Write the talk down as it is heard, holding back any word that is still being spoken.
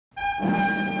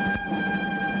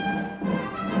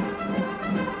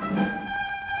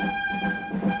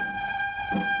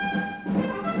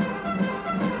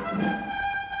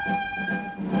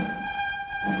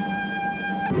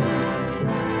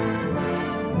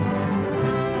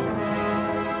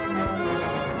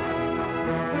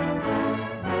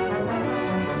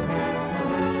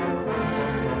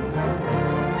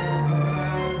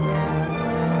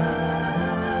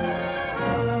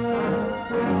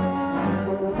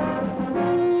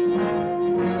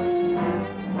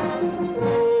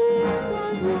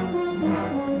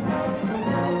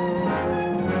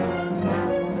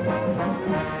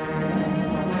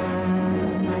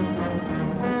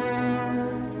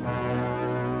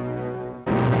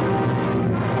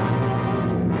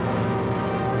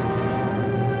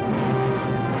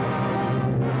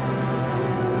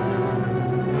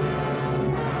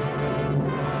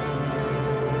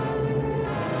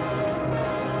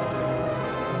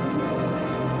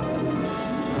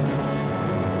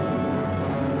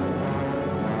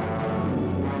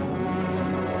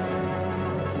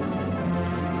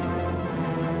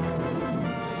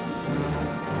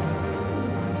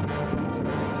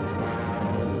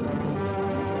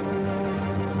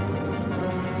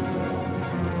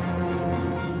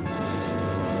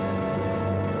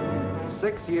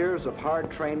6 years of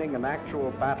hard training and actual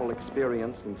battle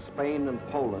experience in Spain and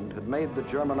Poland had made the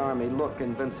German army look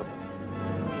invincible.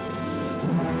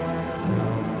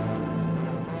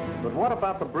 But what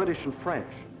about the British and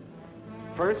French?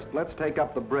 First, let's take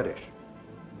up the British.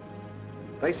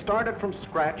 They started from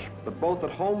scratch, but both at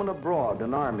home and abroad,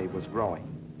 an army was growing.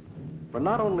 For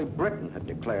not only Britain had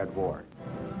declared war,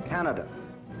 Canada,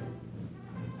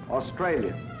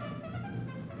 Australia,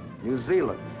 New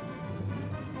Zealand,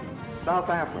 South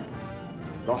Africa,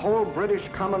 the whole British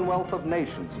Commonwealth of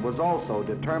Nations was also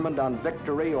determined on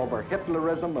victory over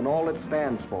Hitlerism and all it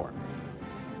stands for.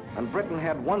 And Britain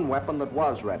had one weapon that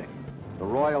was ready, the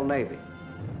Royal Navy.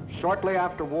 Shortly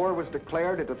after war was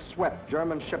declared, it had swept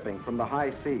German shipping from the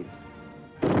high seas.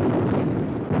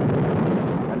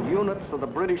 And units of the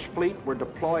British fleet were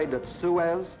deployed at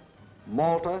Suez,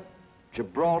 Malta,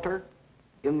 Gibraltar,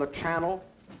 in the Channel,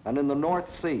 and in the North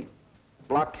Sea,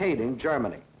 blockading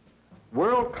Germany.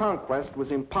 World conquest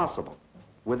was impossible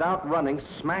without running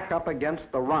smack up against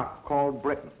the rock called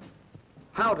Britain.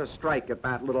 How to strike at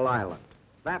that little island?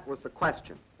 That was the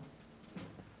question.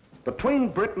 Between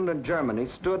Britain and Germany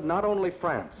stood not only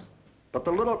France, but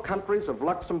the little countries of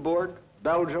Luxembourg,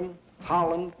 Belgium,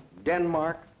 Holland,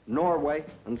 Denmark, Norway,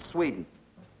 and Sweden.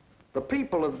 The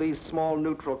people of these small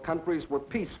neutral countries were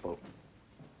peaceful,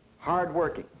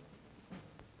 hard-working,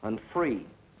 and free.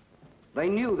 They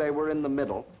knew they were in the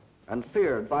middle and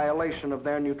feared violation of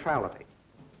their neutrality.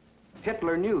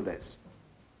 Hitler knew this.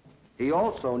 He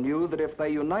also knew that if they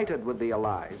united with the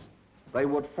Allies, they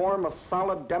would form a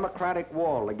solid democratic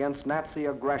wall against Nazi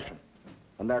aggression,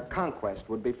 and their conquest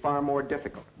would be far more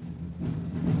difficult.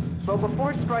 So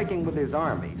before striking with his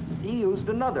armies, he used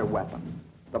another weapon,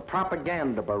 the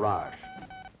propaganda barrage,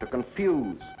 to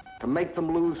confuse, to make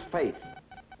them lose faith,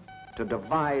 to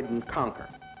divide and conquer.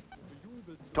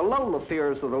 To lull the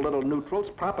fears of the little neutrals,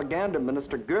 Propaganda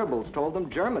Minister Goebbels told them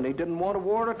Germany didn't want a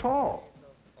war at all.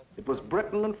 It was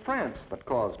Britain and France that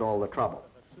caused all the trouble.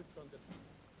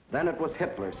 Then it was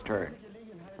Hitler's turn.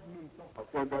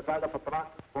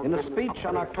 In a speech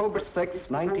on October 6,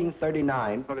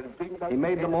 1939, he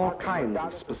made them all kinds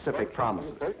of specific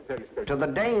promises. To the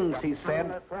Danes, he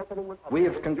said, "We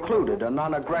have concluded a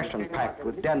non-aggression pact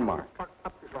with Denmark."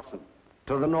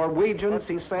 To the Norwegians,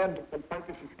 he said,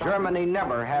 "Germany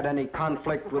never had any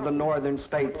conflict with the northern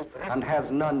states and has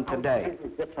none today."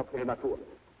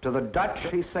 To the Dutch,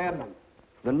 he said,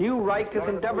 "The new Reich has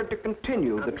endeavored to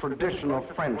continue the traditional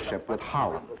friendship with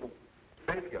Holland."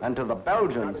 And to the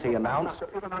Belgians, he announced,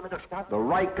 "The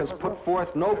Reich has put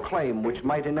forth no claim which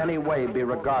might in any way be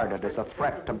regarded as a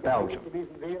threat to Belgium."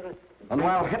 And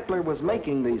while Hitler was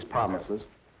making these promises,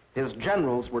 his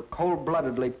generals were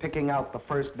cold-bloodedly picking out the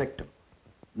first victim,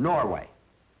 Norway.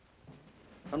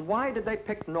 And why did they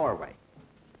pick Norway?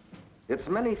 Its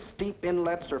many steep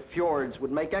inlets or fjords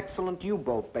would make excellent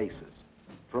U-boat bases,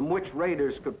 from which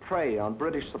raiders could prey on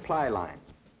British supply lines.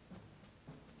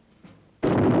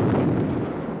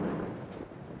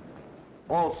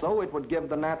 Also, it would give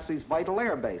the Nazis vital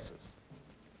air bases.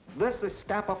 This is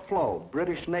Scapa Flow,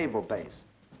 British naval base,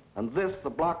 and this the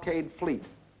blockade fleet.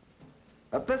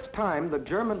 At this time, the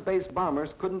German-based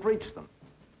bombers couldn't reach them.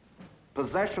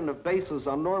 Possession of bases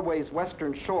on Norway's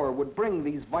western shore would bring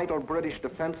these vital British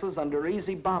defenses under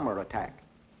easy bomber attack.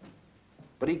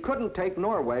 But he couldn't take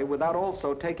Norway without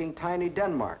also taking tiny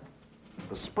Denmark,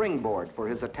 the springboard for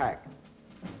his attack.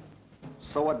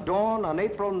 So at dawn on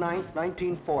April 9,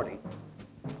 1940,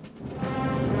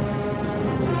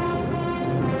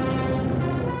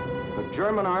 the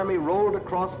German army rolled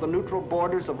across the neutral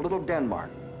borders of Little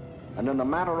Denmark, and in a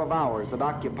matter of hours it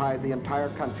occupied the entire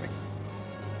country.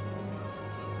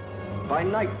 By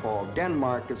nightfall,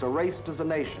 Denmark is erased as a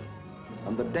nation,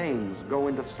 and the Danes go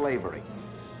into slavery.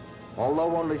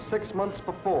 Although only 6 months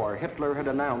before, Hitler had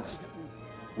announced,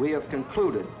 "We have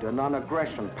concluded a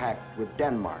non-aggression pact with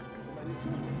Denmark.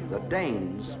 The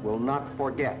Danes will not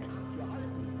forget."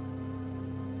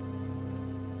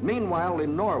 Meanwhile,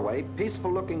 in Norway,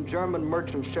 peaceful-looking German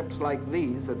merchant ships like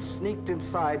these had sneaked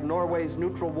inside Norway's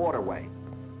neutral waterway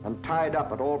and tied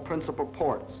up at all principal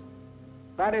ports.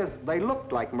 That is, they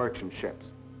looked like merchant ships.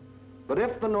 But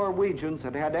if the Norwegians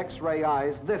had had X-ray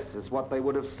eyes, this is what they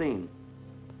would have seen.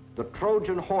 The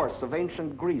Trojan horse of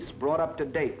ancient Greece brought up to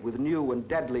date with new and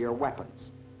deadlier weapons.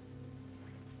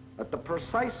 At the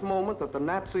precise moment that the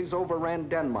Nazis overran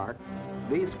Denmark,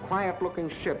 these quiet-looking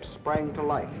ships sprang to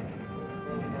life.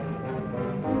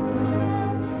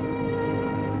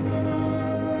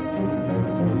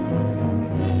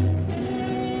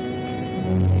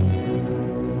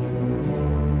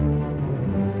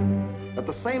 At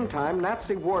the same time,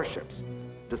 Nazi warships,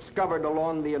 discovered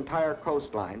along the entire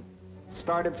coastline,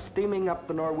 started steaming up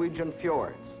the Norwegian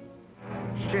fjords.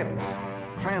 Ships,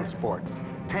 transports,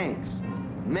 tanks,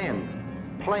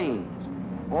 men, planes,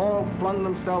 all flung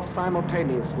themselves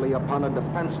simultaneously upon a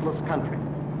defenseless country.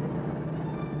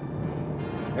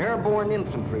 Airborne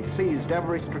infantry seized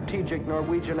every strategic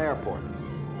Norwegian airport.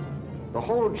 The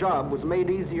whole job was made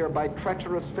easier by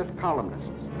treacherous fifth columnists,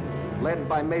 led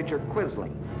by Major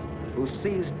Quisling, who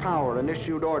seized power and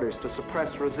issued orders to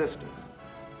suppress resistance.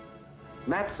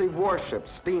 Nazi warships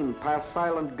steamed past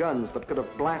silent guns that could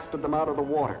have blasted them out of the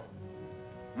water.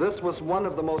 This was one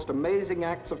of the most amazing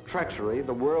acts of treachery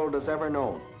the world has ever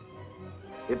known.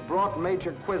 It brought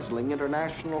Major Quisling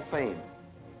international fame,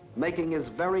 making his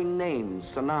very name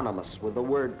synonymous with the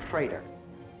word traitor.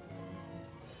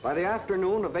 By the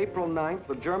afternoon of April 9th,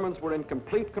 the Germans were in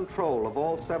complete control of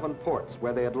all 7 ports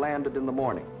where they had landed in the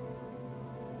morning.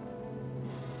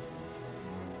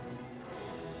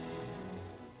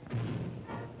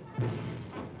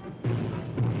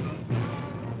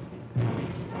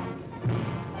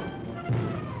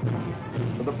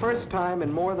 For the first time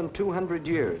in more than 200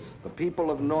 years, the people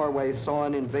of Norway saw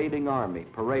an invading army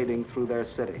parading through their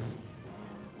cities.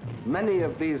 Many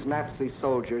of these Nazi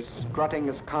soldiers, strutting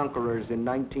as conquerors in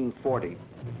 1940,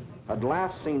 had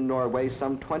last seen Norway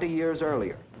some 20 years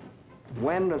earlier,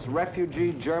 when, as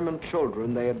refugee German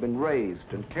children, they had been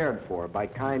raised and cared for by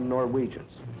kind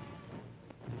Norwegians.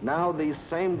 Now these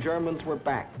same Germans were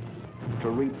back to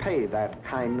repay that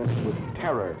kindness with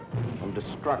terror and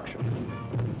destruction.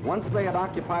 Once they had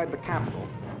occupied the capital,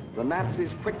 the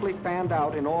Nazis quickly fanned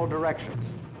out in all directions.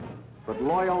 But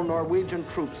loyal Norwegian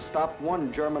troops stopped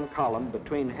one German column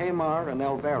between Hamar and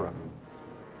Elvera.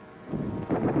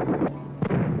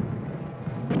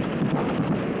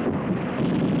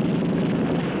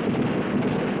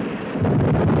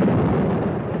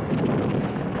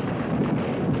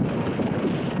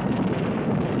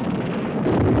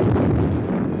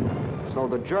 So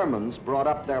the Germans brought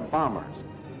up their bombers.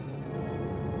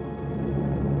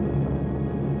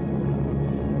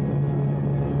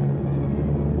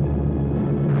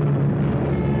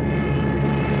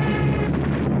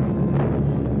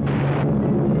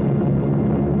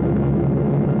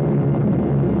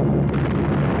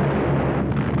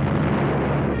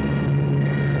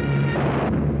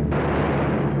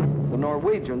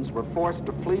 Norwegians were forced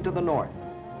to flee to the north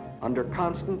under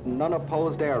constant and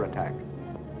unopposed air attack.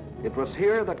 It was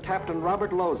here that Captain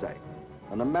Robert Lose,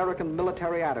 an American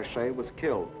military attaché, was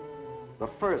killed, the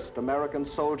first American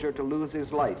soldier to lose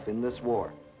his life in this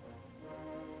war.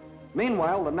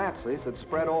 Meanwhile, the Nazis had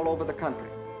spread all over the country.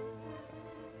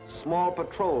 Small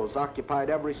patrols occupied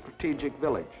every strategic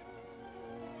village.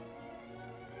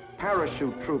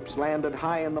 Parachute troops landed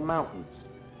high in the mountains.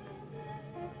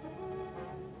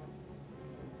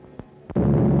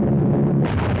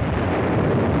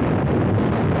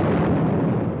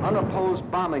 Unopposed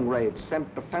bombing raids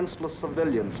sent defenseless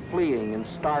civilians fleeing in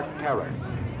stark terror.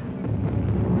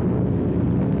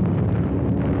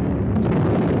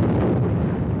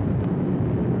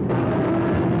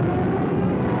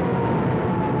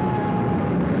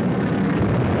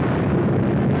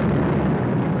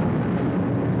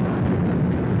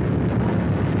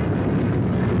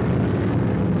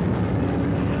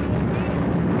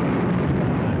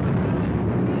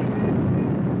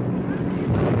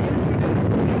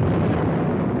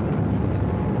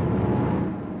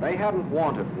 They hadn't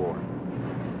wanted war.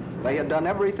 They had done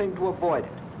everything to avoid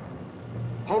it.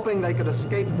 Hoping they could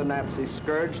escape the Nazi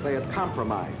scourge, they had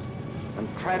compromised and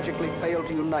tragically failed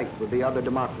to unite with the other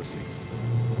democracies.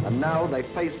 And now they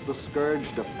faced the scourge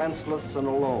defenseless and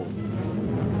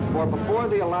alone. For before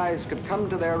the Allies could come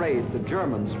to their aid, the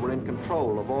Germans were in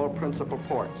control of all principal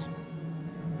ports.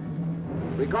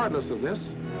 Regardless of this,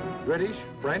 British,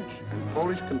 French, and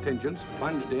Polish contingents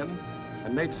plunged in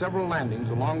and made several landings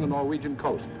along the Norwegian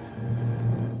coast.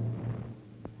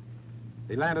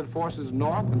 They landed forces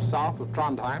north and south of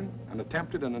Trondheim and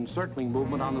attempted an encircling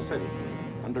movement on the city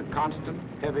under constant,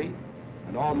 heavy,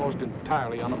 and almost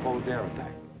entirely unopposed air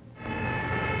attack.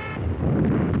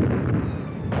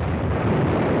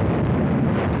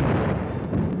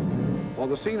 Well,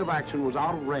 the scene of action was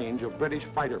out of range of British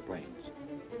fighter planes,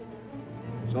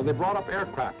 so they brought up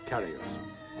aircraft carriers.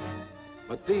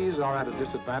 But these are at a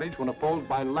disadvantage when opposed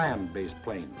by land-based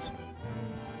planes.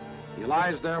 The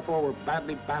Allies, therefore, were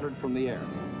badly battered from the air.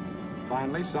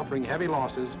 Finally, suffering heavy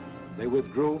losses, they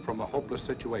withdrew from a hopeless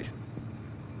situation.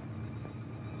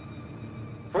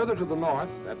 Further to the north,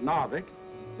 at Narvik,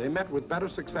 they met with better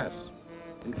success,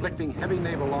 inflicting heavy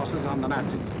naval losses on the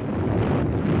Nazis.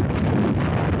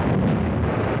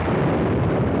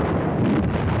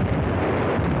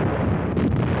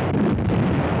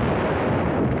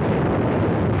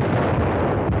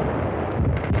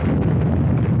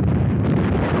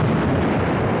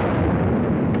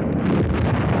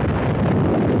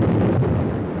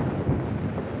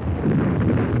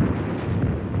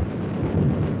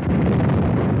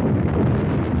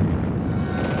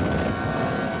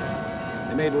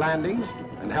 landings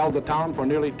and held the town for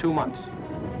nearly 2 months.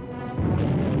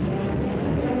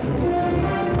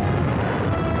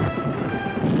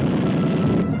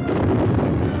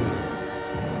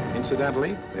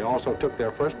 Incidentally, they also took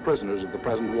their first prisoners of the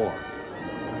present war.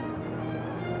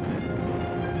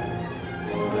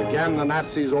 But again, the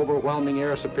Nazis' overwhelming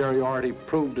air superiority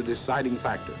proved a deciding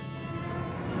factor.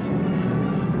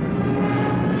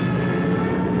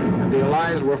 And the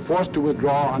Allies were forced to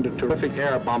withdraw under terrific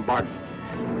air bombardment.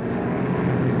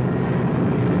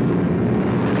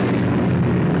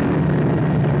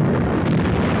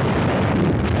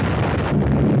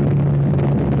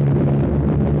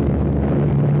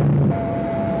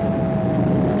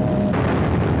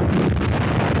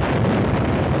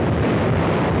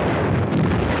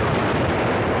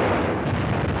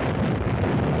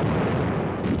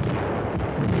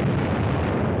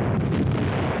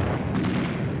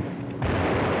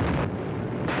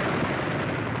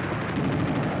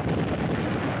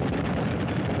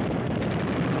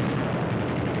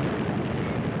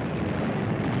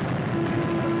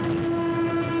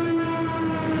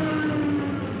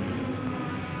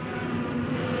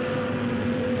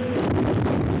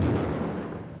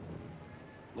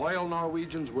 Loyal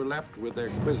Norwegians were left with their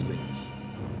quislings,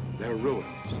 their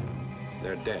ruins,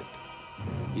 their dead.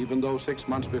 Even though 6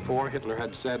 months before Hitler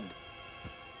had said,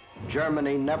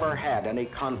 Germany never had any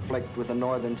conflict with the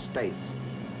northern states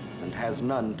and has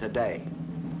none today.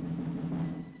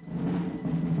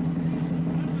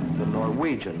 The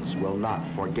Norwegians will not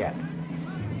forget.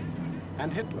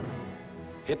 And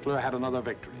Hitler had another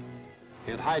victory.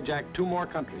 He had hijacked 2 more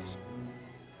countries.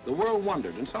 The world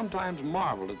wondered and sometimes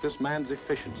marveled at this man's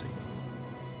efficiency.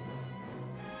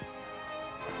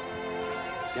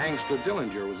 Gangster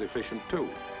Dillinger was efficient too.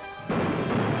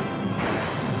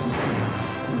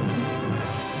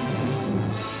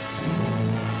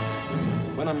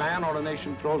 When a man or a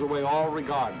nation throws away all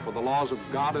regard for the laws of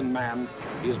God and man,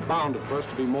 he is bound at first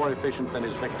to be more efficient than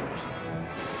his victims.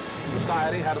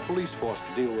 Society had a police force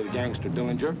to deal with Gangster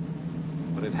Dillinger,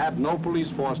 but it had no police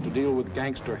force to deal with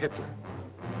Gangster Hitler.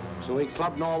 So he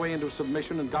clubbed Norway into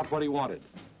submission and got what he wanted,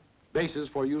 bases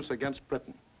for use against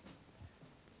Britain.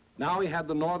 Now he had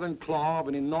the northern claw of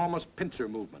an enormous pincer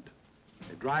movement.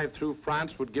 A drive through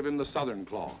France would give him the southern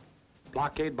claw.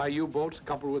 Blockade by U-boats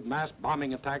coupled with mass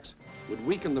bombing attacks would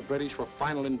weaken the British for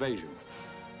final invasion.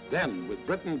 Then, with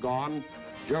Britain gone,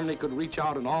 Germany could reach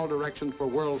out in all directions for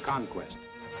world conquest.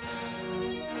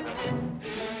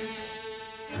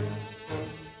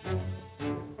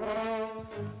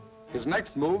 His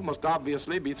next move must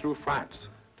obviously be through France,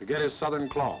 to get his southern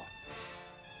claw.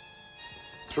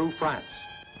 Through France.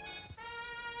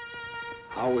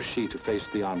 How was she to face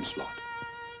the onslaught?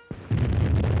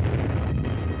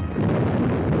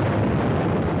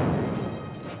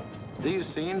 These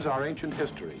scenes are ancient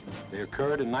history. They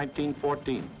occurred in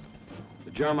 1914.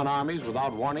 The German armies,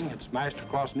 without warning, had smashed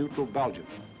across neutral Belgium,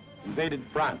 invaded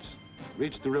France,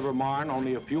 reached the River Marne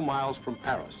only a few miles from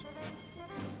Paris.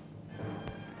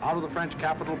 Out of the French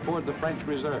capital poured the French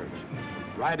reserves,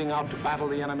 riding out to battle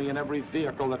the enemy in every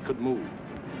vehicle that could move.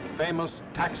 The famous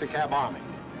taxicab army.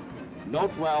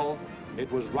 Note well,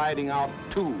 it was riding out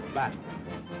to battle.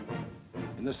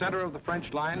 In the center of the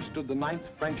French line stood the 9th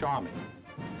French Army,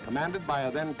 commanded by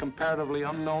a then comparatively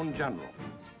unknown general.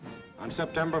 On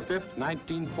September 5th,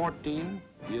 1914,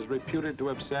 he is reputed to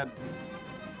have said,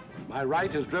 "My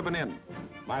right is driven in.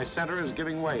 My center is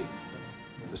giving way.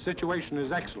 The situation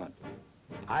is excellent.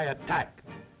 I attack."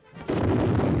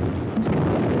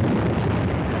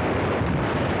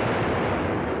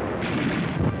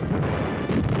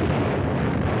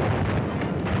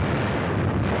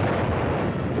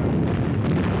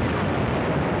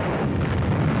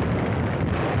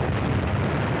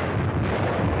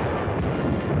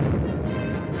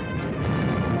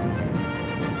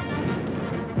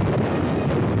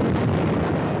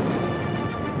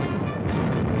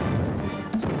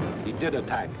 He did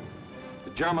attack.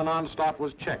 The German onslaught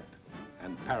was checked,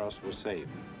 and Paris was saved.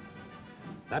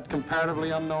 That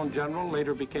comparatively unknown general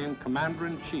later became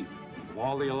commander-in-chief of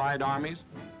all the Allied armies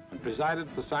and presided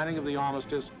at the signing of the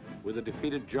armistice with the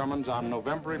defeated Germans on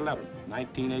November 11,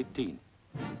 1918.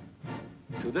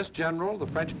 To this general, the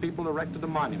French people erected a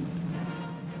monument.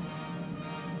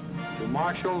 To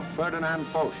Marshal Ferdinand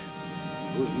Foch,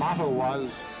 whose motto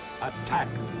was, "Attack,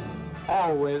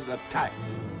 always attack."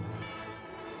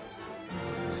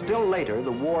 Still later,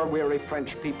 the war-weary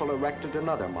French people erected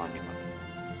another monument.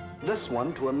 This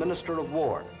one to a minister of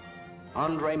war,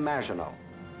 André Maginot.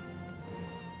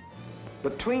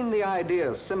 Between the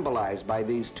ideas symbolized by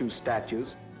these 2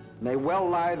 statues may well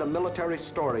lie the military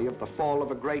story of the fall of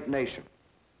a great nation.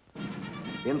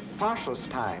 In Foch's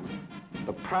time,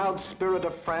 the proud spirit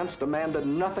of France demanded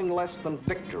nothing less than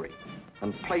victory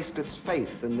and placed its faith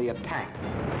in the attack.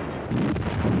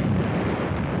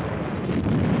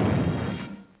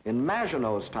 In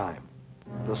Maginot's time,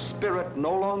 the spirit,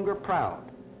 no longer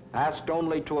proud, asked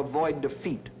only to avoid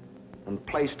defeat and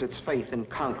placed its faith in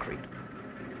concrete.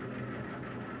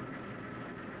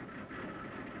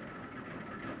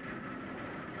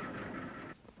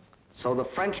 So the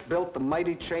French built the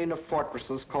mighty chain of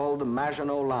fortresses called the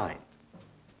Maginot Line.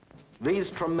 These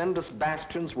tremendous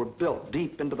bastions were built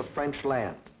deep into the French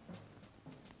land.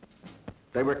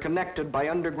 They were connected by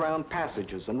underground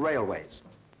passages and railways,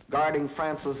 guarding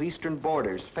France's eastern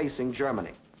borders facing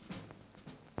Germany.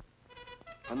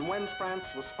 And when France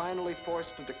was finally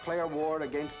forced to declare war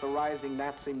against the rising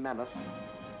Nazi menace,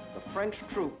 the French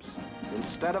troops,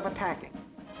 instead of attacking,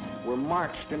 were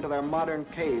marched into their modern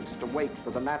caves to wait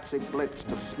for the Nazi blitz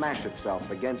to smash itself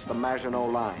against the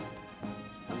Maginot Line.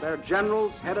 And their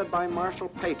generals, headed by Marshal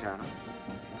Pétain,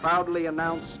 proudly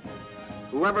announced,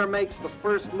 "Whoever makes the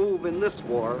first move in this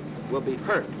war will be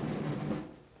hurt."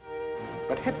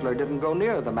 But Hitler didn't go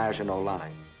near the Maginot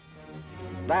Line.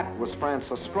 That was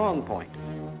France's strong point.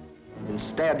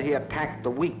 Instead, he attacked the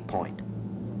weak point.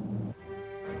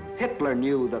 Hitler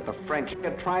knew that the French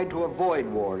had tried to avoid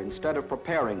war instead of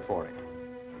preparing for it.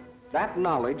 That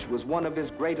knowledge was one of his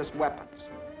greatest weapons.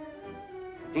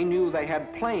 He knew they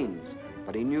had planes,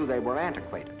 but he knew they were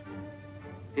antiquated.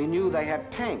 He knew they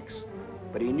had tanks,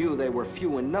 but he knew they were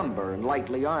few in number and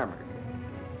lightly armored.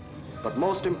 But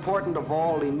most important of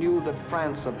all, he knew that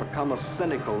France had become a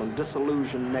cynical and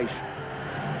disillusioned nation.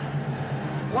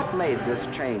 What made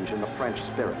this change in the French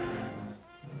spirit?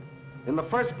 In the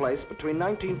first place, between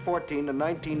 1914 and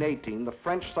 1918, the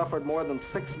French suffered more than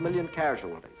 6 million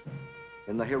casualties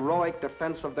in the heroic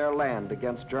defense of their land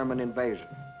against German invasion.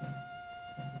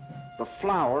 The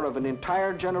flower of an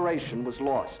entire generation was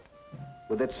lost,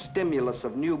 with its stimulus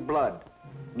of new blood,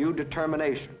 new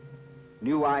determination,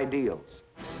 new ideals.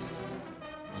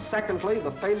 Secondly,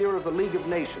 the failure of the League of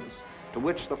Nations, to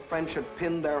which the French had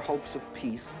pinned their hopes of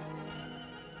peace,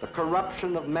 the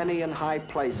corruption of many in high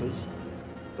places,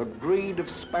 the greed of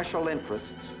special interests,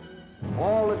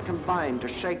 all had combined to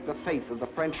shake the faith of the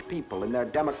French people in their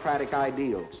democratic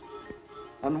ideals.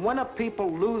 And when a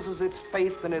people loses its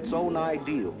faith in its own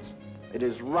ideals, it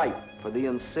is ripe for the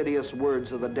insidious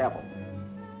words of the devil.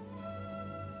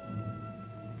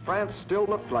 France still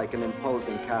looked like an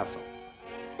imposing castle,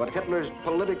 but Hitler's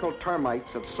political termites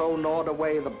had so gnawed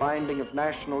away the binding of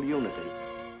national unity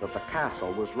that the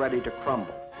castle was ready to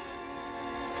crumble.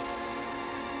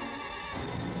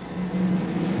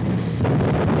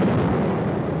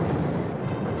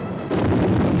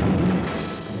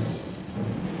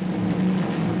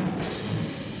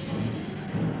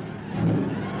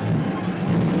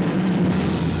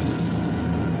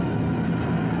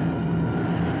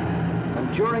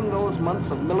 During those months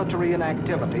of military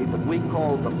inactivity that we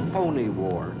called the phony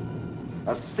war,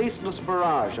 a ceaseless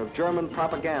barrage of German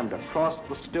propaganda crossed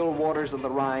the still waters of the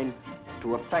Rhine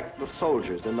to affect the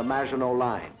soldiers in the Maginot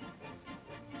Line.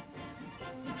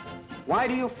 "Why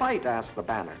do you fight?" asked the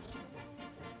banners.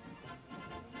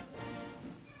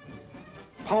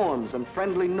 Poems and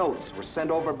friendly notes were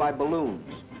sent over by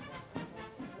balloons.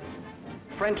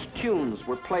 French tunes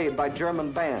were played by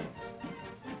German bands,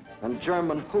 and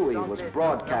German hooey was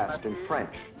broadcast in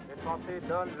French.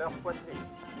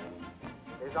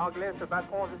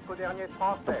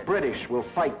 The British will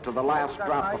fight to the last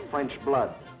drop of French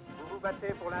blood.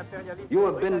 You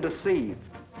have been deceived.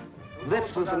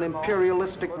 This is an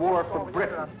imperialistic war for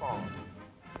Britain.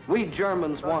 We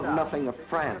Germans want nothing of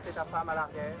France.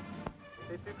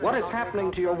 What is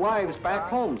happening to your wives back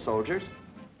home, soldiers?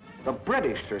 The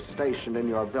British are stationed in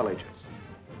your villages.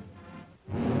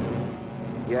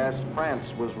 Yes,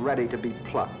 France was ready to be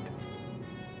plucked.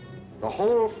 The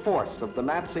whole force of the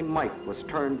Nazi might was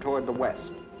turned toward the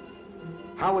west.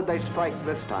 How would they strike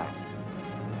this time?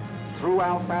 Through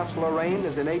Alsace-Lorraine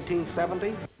as in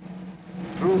 1870?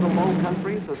 Through the Low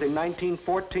Countries as in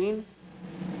 1914?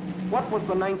 What was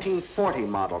the 1940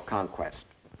 model conquest?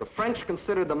 The French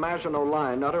considered the Maginot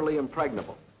Line utterly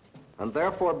impregnable, and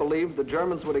therefore believed the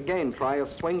Germans would again try a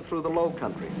swing through the Low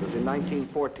Countries as in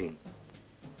 1914.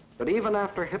 But even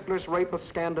after Hitler's rape of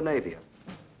Scandinavia,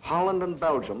 Holland and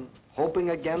Belgium, hoping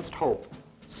against hope,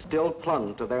 still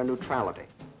clung to their neutrality.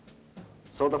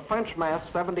 So the French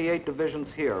massed 78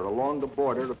 divisions here along the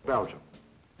border of Belgium.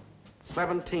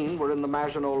 17 were in the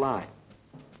Maginot Line.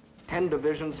 10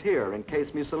 divisions here in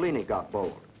case Mussolini got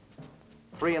bold.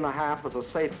 3.5 as a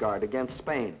safeguard against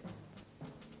Spain.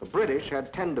 The British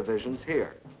had 10 divisions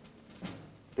here.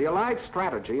 The Allied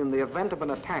strategy in the event of an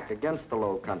attack against the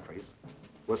Low Countries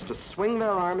was to swing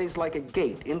their armies like a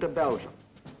gate into Belgium,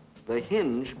 the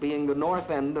hinge being the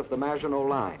north end of the Maginot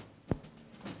Line.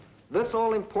 This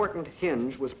all-important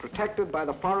hinge was protected by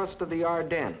the forest of the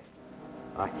Ardennes,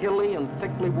 a hilly and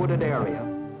thickly wooded area,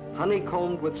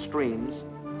 honeycombed with streams,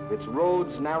 its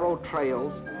roads narrow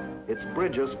trails, its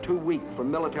bridges too weak for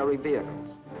military vehicles.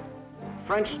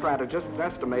 French strategists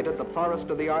estimated the forest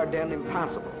of the Ardennes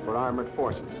impassable for armored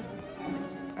forces.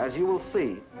 As you will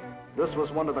see, this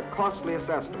was one of the costliest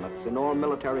estimates in all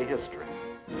military history.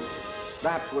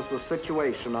 That was the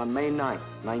situation on May 9,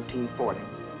 1940.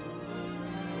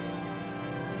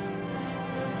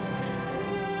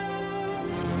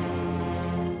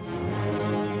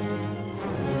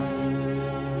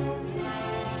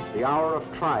 The hour of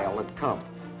trial had come.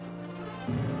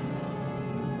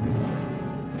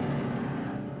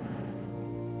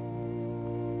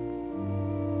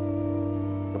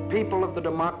 The people of the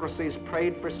democracies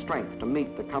prayed for strength to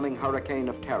meet the coming hurricane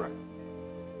of terror.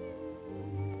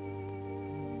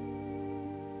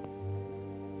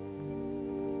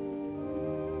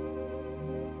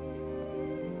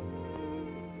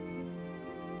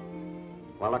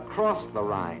 While across the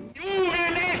Rhine,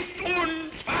 Juden ist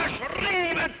uns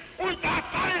verschrieben und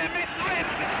verfallen mit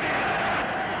Leibeswehr.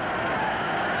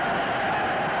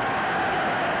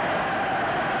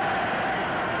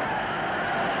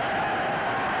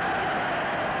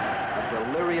 a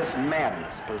delirious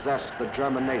madness possessed the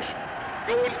German nation.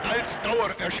 Nun als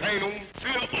Dauererscheinung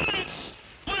für uns,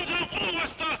 unser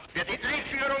Oberster, wird die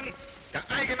Einführung der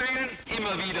allgemeinen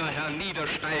immer wieder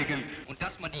herniedersteigen. Und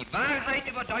dass man die Wahrheit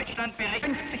über Deutschland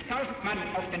berichtet. 50.000 Mann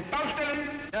auf den Baustellen,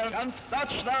 der ganz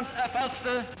Deutschland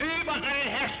erfasste. Überall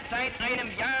herrscht seit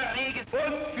einem Jahr Regen.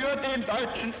 Und für den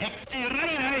deutschen Ex. Die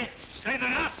Reinheit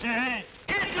seiner Rasse hält.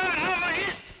 Hitler aber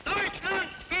ist Deutschland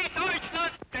wie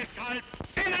Deutschland. Deshalb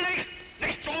innerlich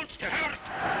nicht zu uns gehört.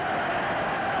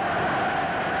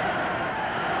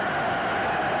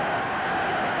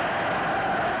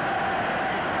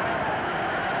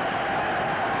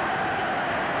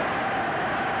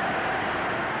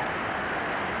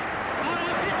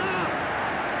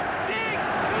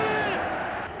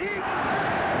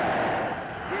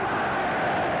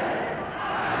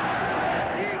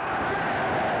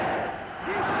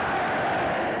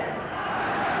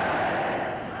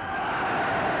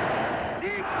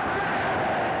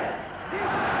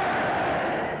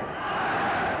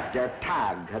 Der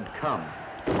Tag had come.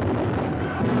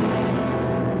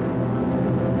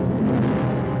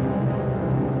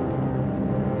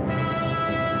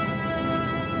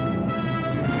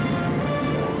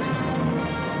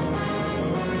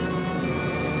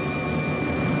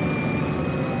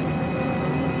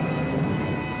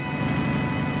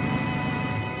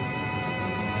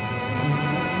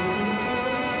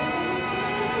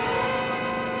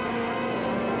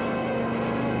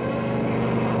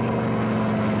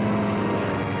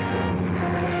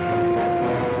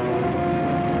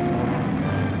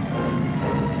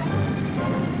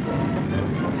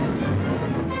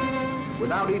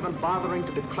 Without even bothering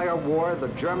to declare war, the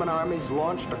German armies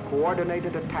launched a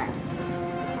coordinated attack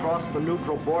across the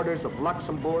neutral borders of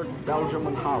Luxembourg, Belgium,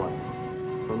 and Holland,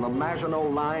 from the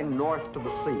Maginot Line north to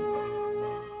the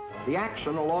sea. The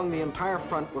action along the entire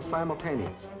front was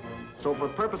simultaneous, so for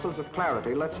purposes of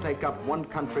clarity, let's take up one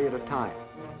country at a time.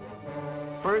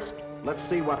 First, let's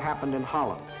see what happened in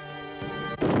Holland.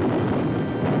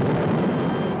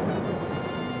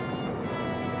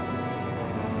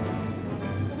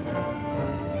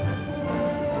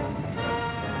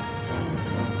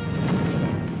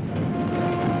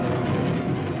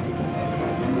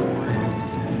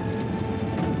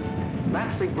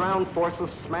 Nazi ground forces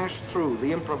smashed through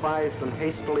the improvised and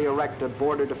hastily erected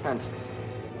border defenses.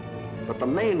 But the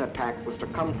main attack was to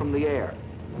come from the air,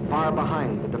 far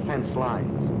behind the defense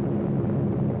lines.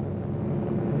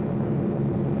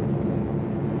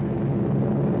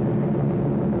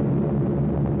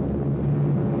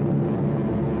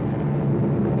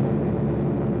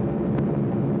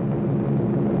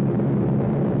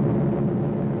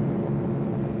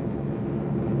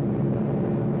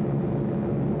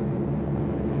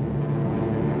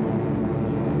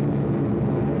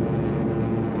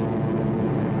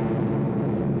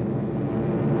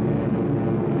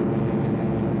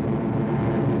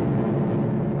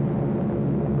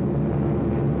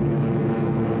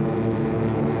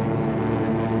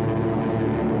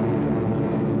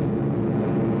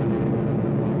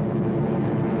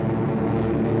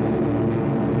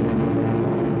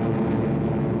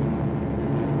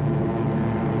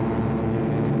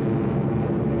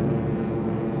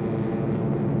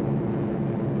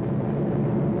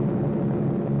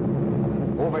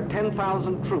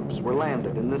 10,000 troops were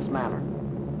landed in this manner.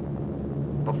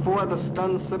 Before the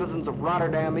stunned citizens of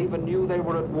Rotterdam even knew they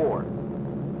were at war,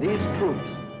 these troops,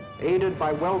 aided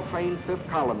by well-trained 5th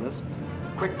columnists,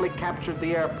 quickly captured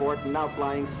the airport and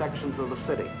outlying sections of the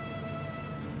city.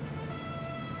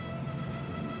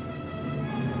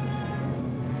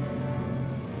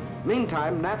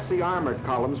 Meantime, Nazi armored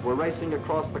columns were racing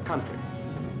across the country,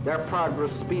 their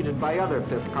progress speeded by other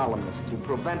 5th columnists who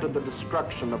prevented the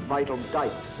destruction of vital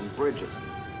dikes and bridges.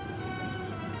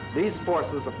 These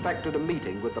forces effected a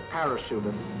meeting with the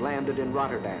parachutists landed in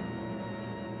Rotterdam.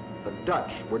 The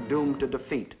Dutch were doomed to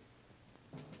defeat.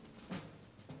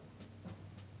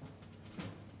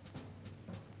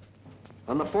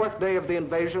 On the 4th day of the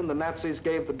invasion, the Nazis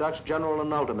gave the Dutch general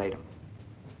an ultimatum.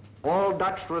 All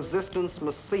Dutch resistance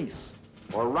must cease,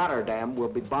 or Rotterdam will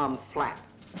be bombed flat.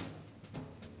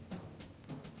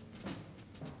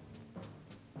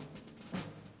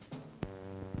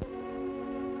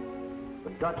 The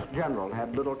Dutch general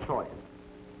had little choice.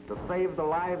 To save the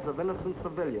lives of innocent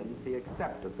civilians, he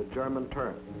accepted the German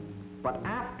terms. But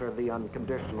after the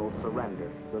unconditional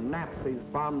surrender, the Nazis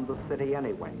bombed the city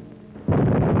anyway.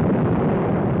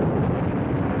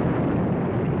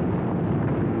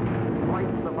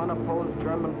 Flights of unopposed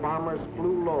German bombers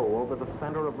flew low over the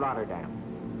center of Rotterdam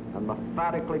and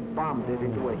methodically bombed it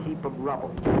into a heap of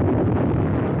rubble.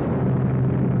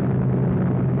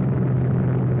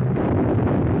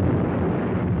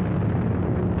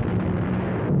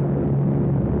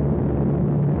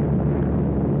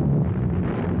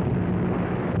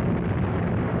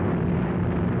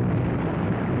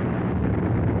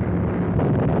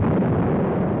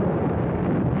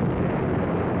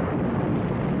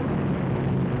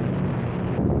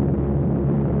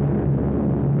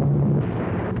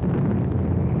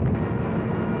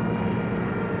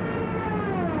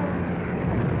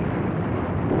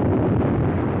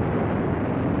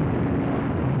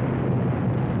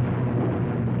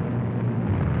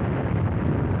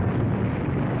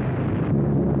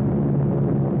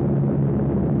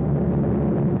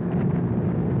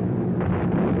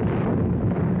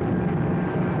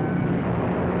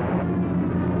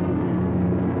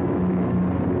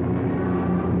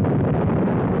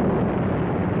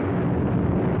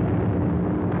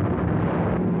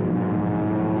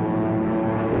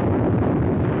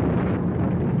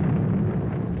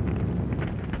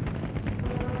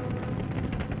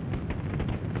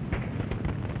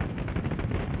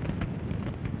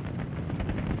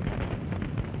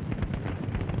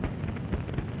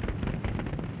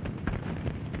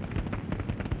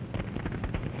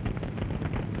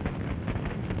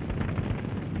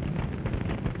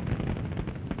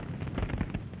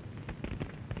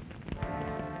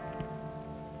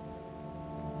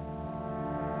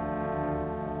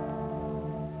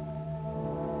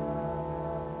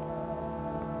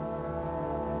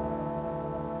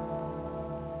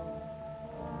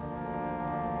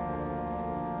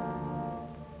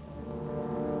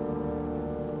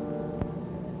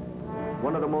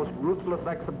 One of the most ruthless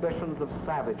exhibitions of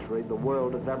savagery the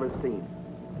world has ever seen.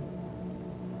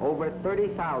 Over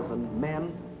 30,000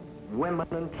 men, women,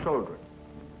 and children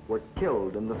were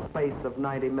killed in the space of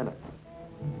 90 minutes.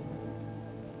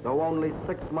 Though only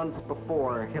 6 months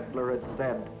before, Hitler had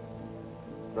said,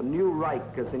 "The new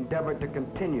Reich has endeavored to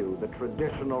continue the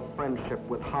traditional friendship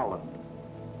with Holland.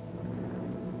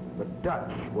 The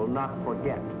Dutch will not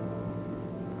forget."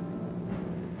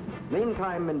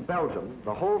 Meantime, in Belgium,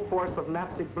 the whole force of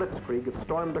Nazi blitzkrieg had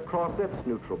stormed across its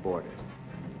neutral borders.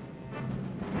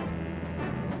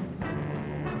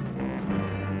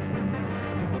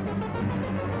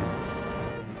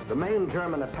 The main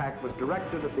German attack was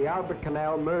directed at the Albert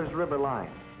Canal-Meuse River line,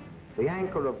 the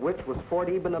anchor of which was Fort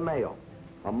Ibn Amail,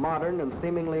 a modern and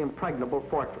seemingly impregnable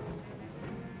fortress.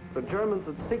 The Germans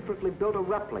had secretly built a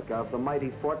replica of the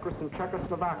mighty fortress in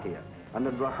Czechoslovakia and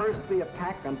had rehearsed the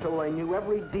attack until they knew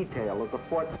every detail of the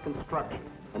fort's construction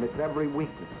and its every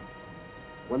weakness.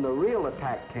 When the real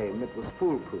attack came, it was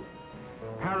foolproof.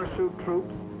 Parachute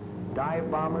troops,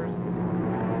 dive bombers,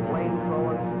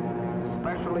 flamethrowers,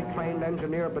 specially trained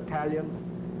engineer battalions,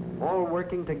 all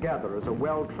working together as a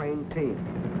well-trained team.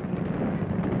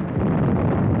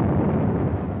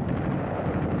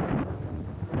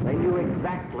 They knew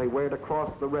exactly where to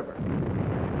cross the river.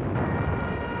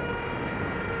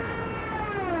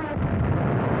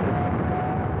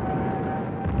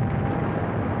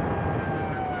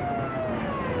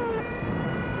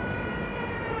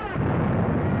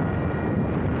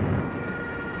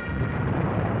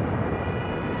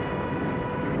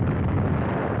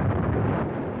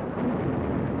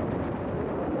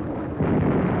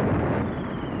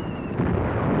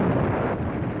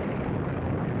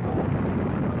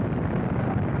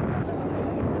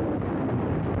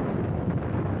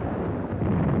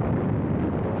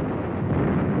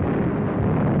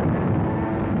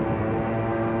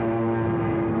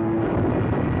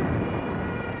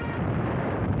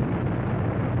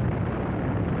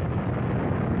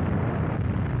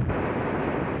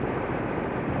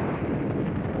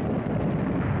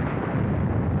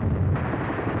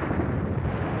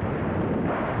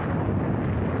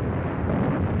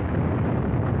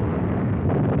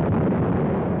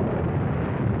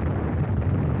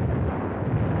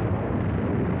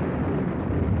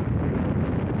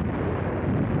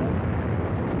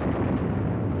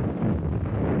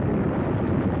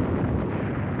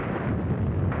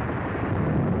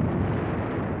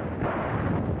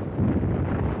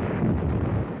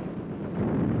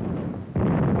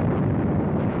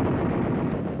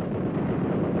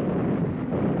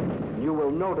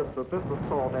 you'll notice that this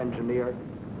assault engineer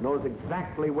knows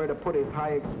exactly where to put his high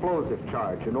explosive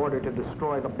charge in order to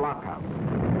destroy the blockhouse.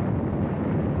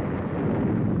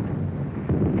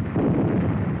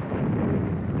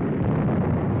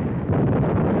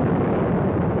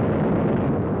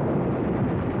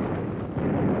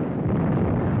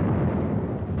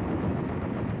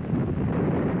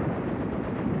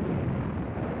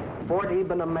 Fort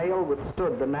Eben-Emael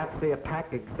withstood the Nazi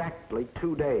attack exactly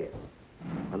 2 days,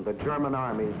 and the German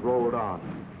armies rolled on.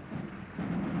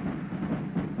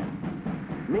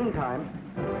 Meantime,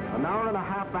 an hour and a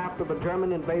half after the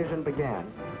German invasion began,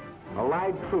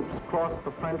 Allied troops crossed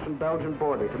the French and Belgian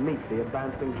border to meet the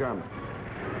advancing Germans.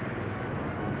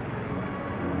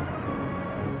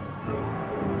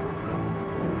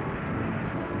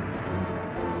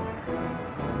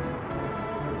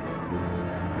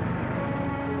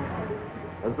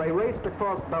 As they raced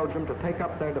across Belgium to take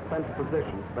up their defense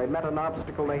positions, they met an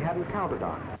obstacle they hadn't counted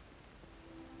on: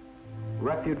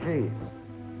 refugees.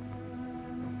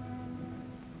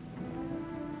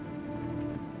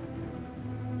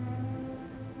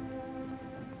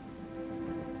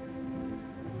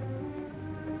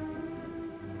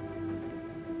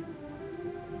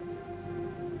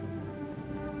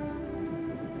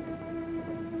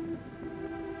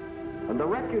 And the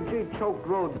refugee-choked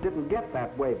roads didn't get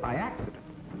that way by accident.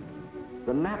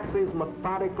 The Nazis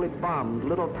methodically bombed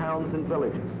little towns and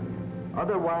villages,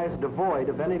 otherwise devoid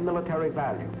of any military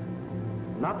value,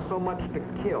 not so much to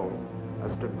kill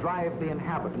as to drive the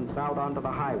inhabitants out onto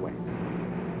the highways.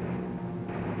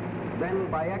 Then,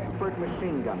 by expert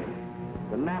machine gunning,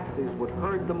 the Nazis would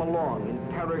herd them along in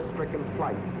terror-stricken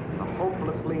flight to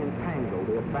hopelessly entangle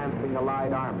the advancing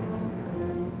Allied armies.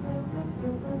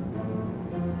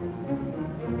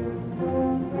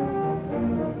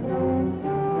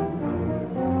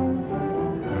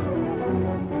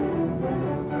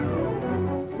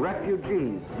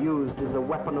 Refugees used as a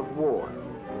weapon of war,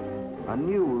 a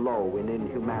new low in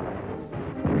inhumanity.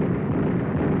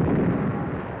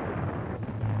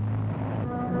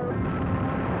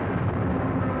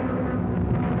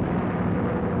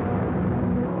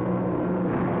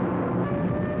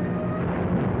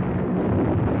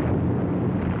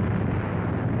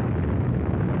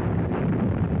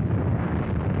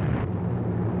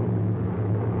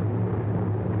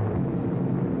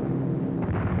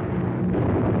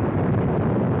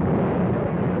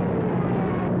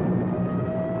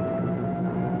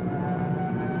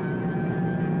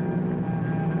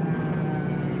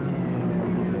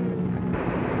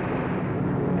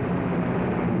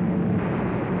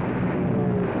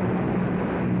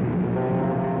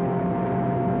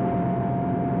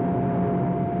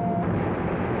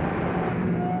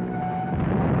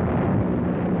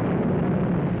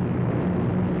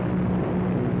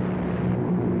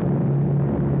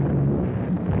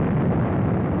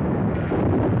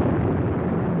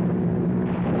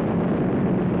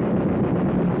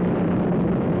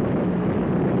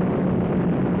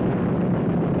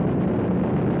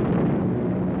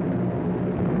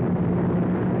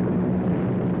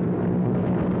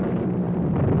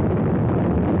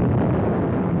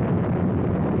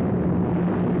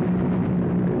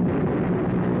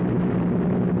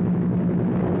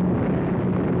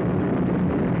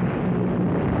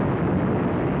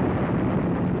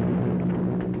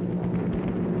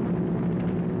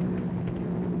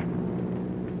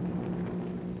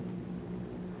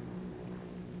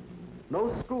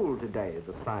 No school today,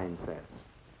 the sign says.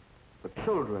 The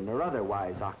children are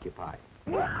otherwise occupied.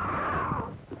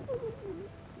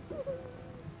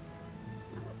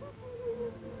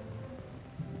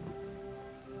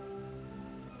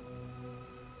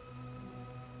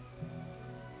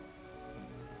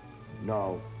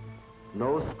 No,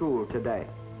 no school today.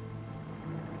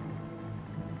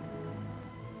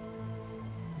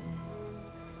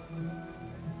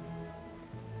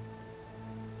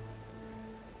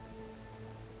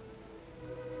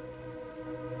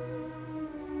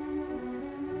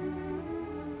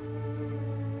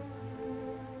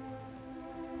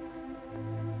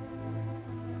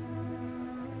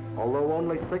 Although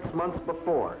only 6 months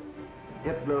before,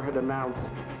 Hitler had announced,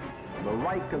 "The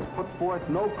Reich has put forth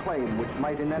no claim which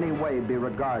might in any way be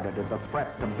regarded as a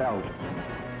threat to Belgium."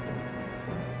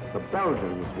 The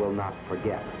Belgians will not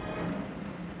forget.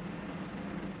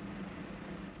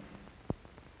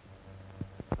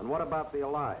 And what about the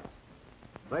Allies?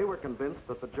 They were convinced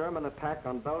that the German attack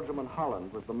on Belgium and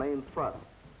Holland was the main thrust,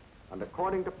 and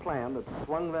according to plan had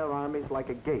swung their armies like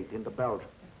a gate into Belgium.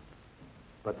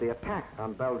 But the attack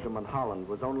on Belgium and Holland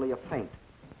was only a feint.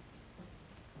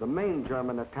 The main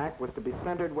German attack was to be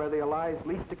centered where the Allies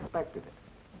least expected it,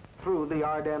 through the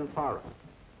Ardennes forest.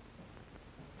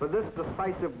 For this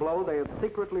decisive blow, they had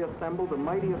secretly assembled the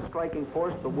mightiest striking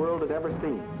force the world had ever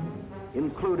seen,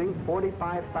 including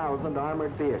 45,000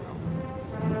 armored vehicles.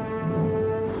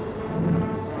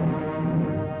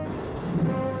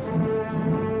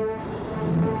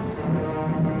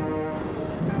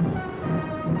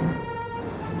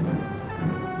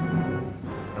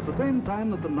 At the same time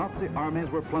that the Nazi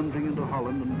armies were plunging into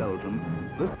Holland and Belgium,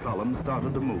 this column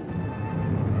started to move.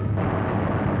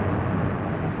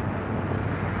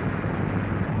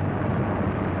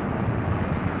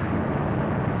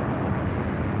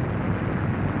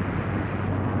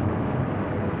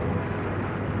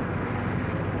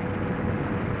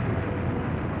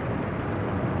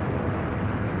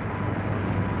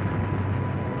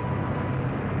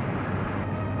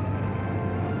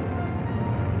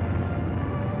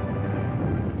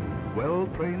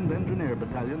 Well-trained engineer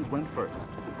battalions went first.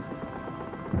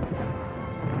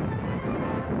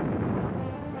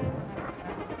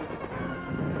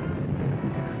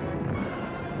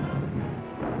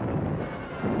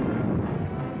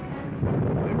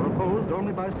 They were opposed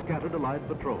only by scattered Allied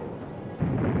patrols.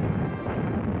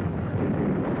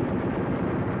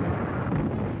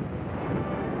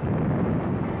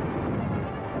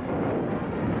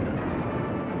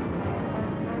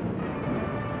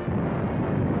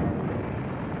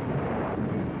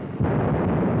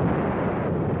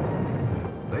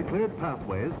 Cleared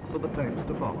pathways for the tanks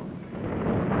to follow.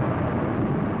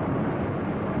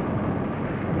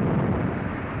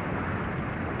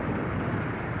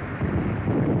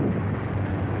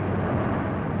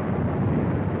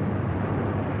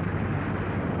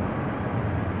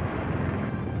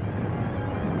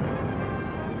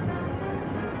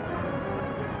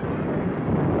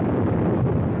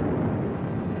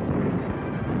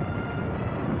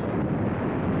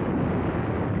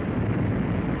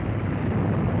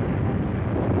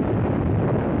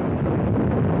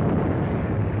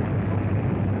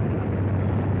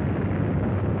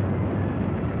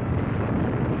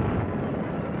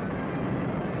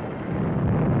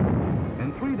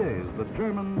 The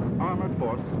Germans' armored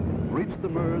force reached the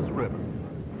Meuse River,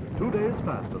 2 days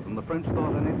faster than the French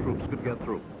thought any troops could get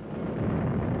through.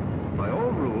 By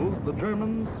all rules, the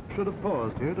Germans should have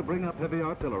paused here to bring up heavy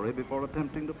artillery before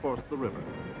attempting to force the river.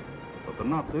 But the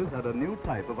Nazis had a new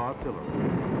type of artillery,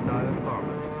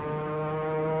 diatomics.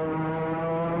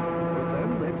 With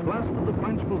them, they blasted the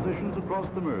French positions across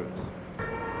the Meuse.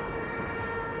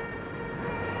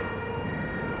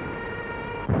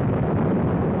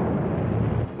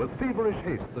 With feverish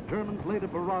haste, the Germans laid a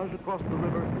barrage across the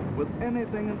river with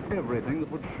anything and everything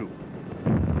that would shoot.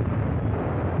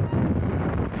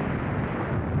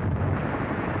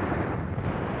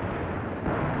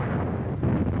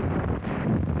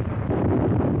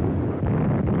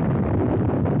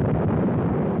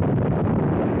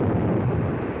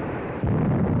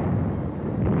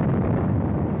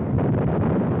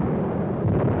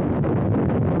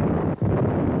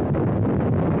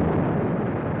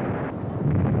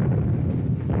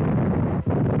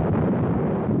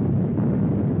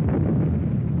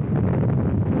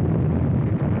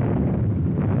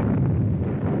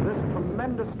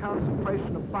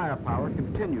 Concentration of firepower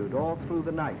continued all through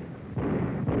the night.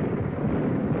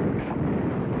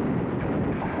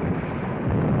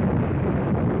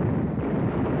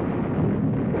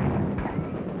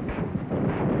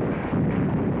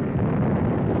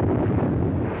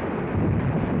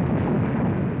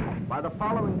 By the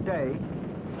following day,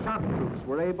 shock troops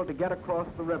were able to get across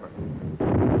the river.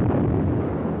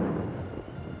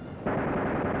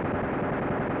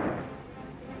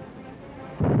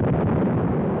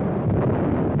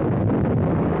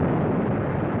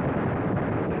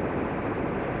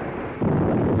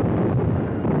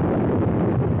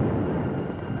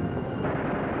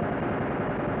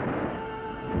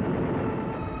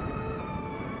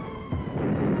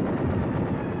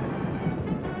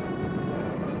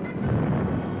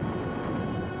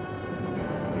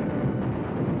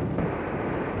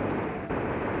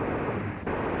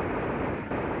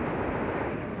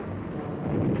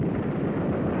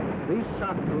 These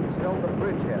shock troops held the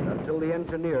bridgehead until the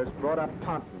engineers brought up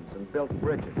pontons and built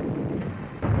bridges.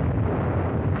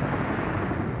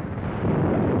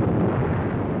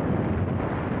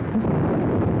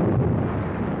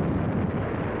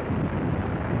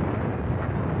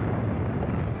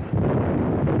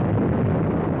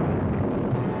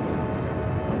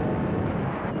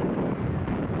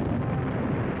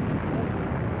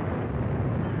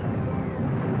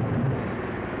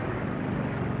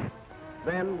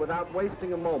 Then, without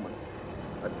wasting a moment,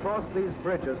 across these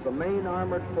bridges, the main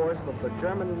armored force of the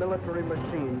German military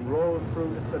machine rolled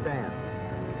through to Sedan.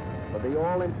 for the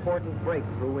all-important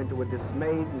breakthrough into a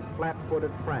dismayed and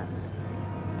flat-footed France.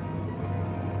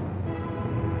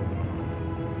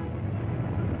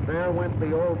 There went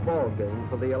the old ball game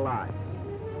for the Allies.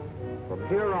 From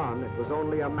here on, it was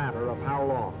only a matter of how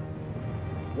long.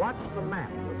 Watch the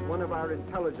map as one of our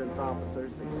intelligence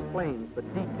officers explains the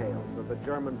details of the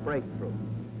German breakthrough.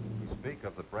 We speak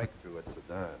of the breakthrough at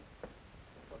Sedan,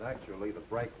 but actually the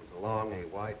break was along a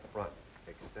wide front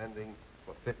extending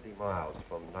for 50 miles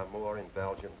from Namur in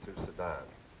Belgium to Sedan.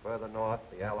 Further north,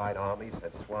 the Allied armies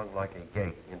had swung like a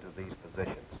gate into these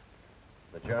positions.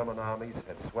 The German armies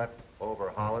had swept over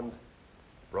Holland,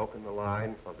 broken the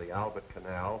line of the Albert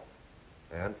Canal,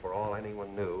 and for all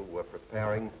anyone knew, were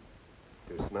preparing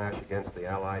to smash against the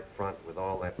Allied front with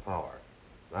all their power.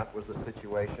 That was the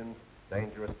situation,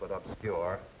 dangerous but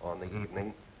obscure, on the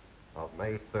evening of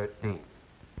May 13th.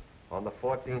 On the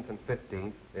 14th and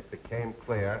 15th, it became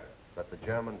clear that the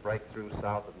German breakthrough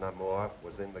south of Namur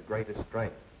was in the greatest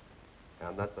strength,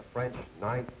 and that the French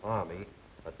 9th Army,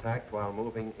 attacked while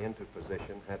moving into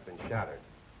position, had been shattered.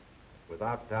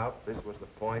 Without doubt, this was the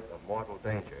point of mortal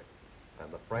danger,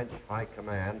 and the French High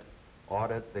Command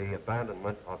ordered the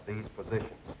abandonment of these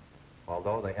positions,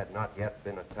 although they had not yet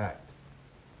been attacked.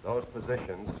 Those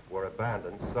positions were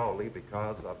abandoned solely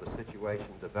because of the situation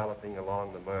developing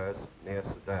along the Meuse near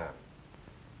Sedan.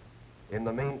 In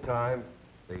the meantime,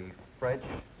 the French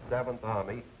 7th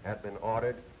Army had been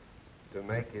ordered to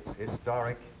make its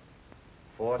historic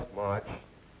forced march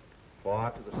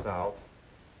far to the south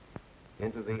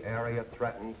into the area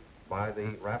threatened by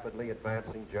the rapidly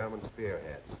advancing German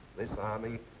spearheads. This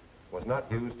army was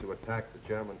not used to attack the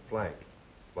German flank,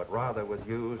 but rather was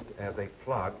used as a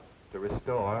plug to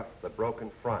restore the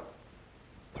broken front.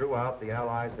 Throughout, the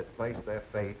Allies had placed their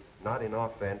faith not in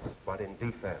offense, but in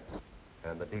defense,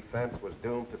 and the defense was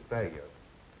doomed to failure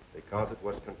because it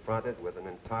was confronted with an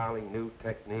entirely new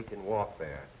technique in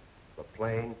warfare, the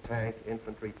plain tank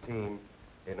infantry team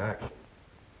in action.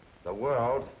 The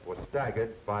world was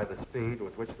staggered by the speed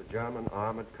with which the German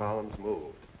armored columns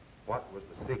moved. What was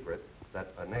the secret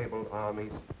that enabled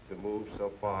armies to move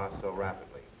so far so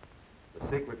rapidly? The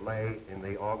secret lay in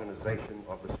the organization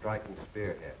of the striking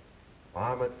spearhead.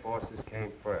 Armored forces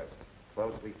came first,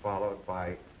 closely followed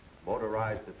by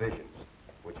motorized divisions,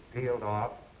 which peeled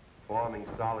off, forming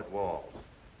solid walls.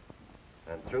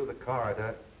 And through the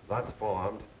corridor thus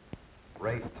formed,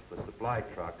 raced the supply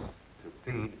trucks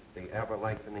to feed the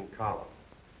ever-lengthening column.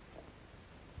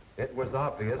 It was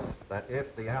obvious that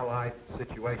if the Allied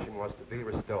situation was to be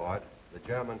restored, the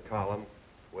German column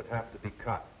would have to be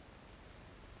cut.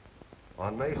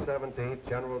 On May 17th,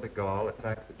 General de Gaulle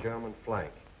attacked the German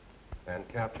flank and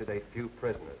captured a few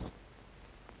prisoners.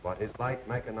 But his light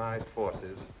mechanized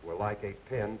forces were like a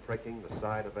pin pricking the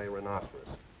side of a rhinoceros.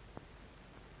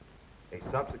 A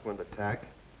subsequent attack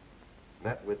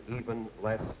met with even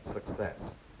less success.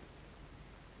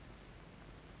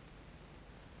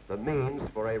 The means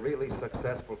for a really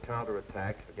successful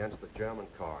counterattack against the German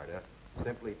corridor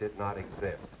simply did not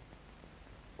exist.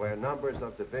 Where numbers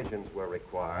of divisions were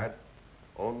required,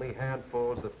 only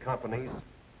handfuls of companies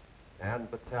and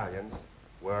battalions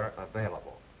were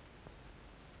available.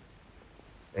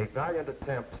 A valiant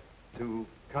attempt to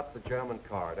cut the German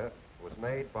corridor was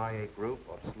made by a group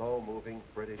of slow-moving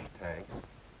British tanks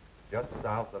just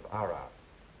south of Arras.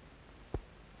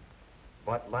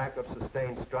 But lack of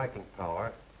sustained striking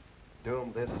power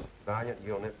doomed this valiant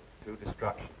unit to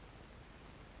destruction.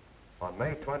 On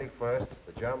May 21st,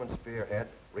 the German spearhead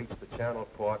reached the channel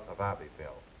port of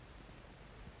Abbeville.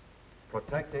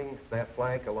 Protecting their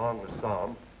flank along the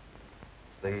Somme,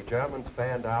 the Germans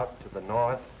fanned out to the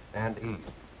north and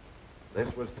east.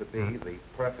 This was to be the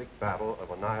perfect battle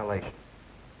of annihilation.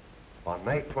 On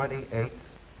May 28th,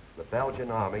 the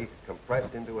Belgian army,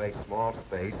 compressed into a small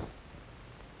space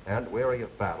and weary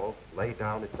of battle, laid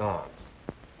down its arms.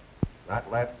 That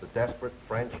left the desperate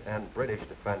French and British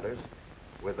defenders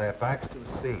with their backs to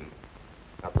the sea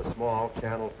at the small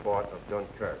channel port of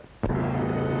Dunkirk.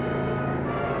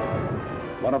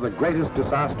 One of the greatest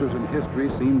disasters in history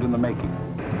seemed in the making.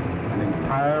 An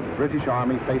entire British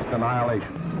army faced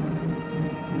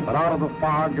annihilation. But out of the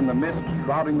fog and the mist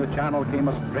shrouding the channel came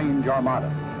a strange armada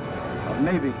of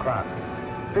Navy craft,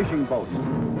 fishing boats,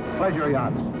 pleasure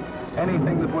yachts,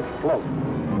 anything that would float.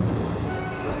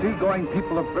 The seagoing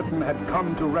people of Britain had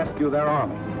come to rescue their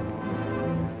army.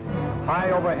 High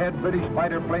overhead, British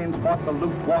fighter planes fought the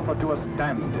Luftwaffe to a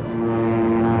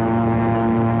standstill.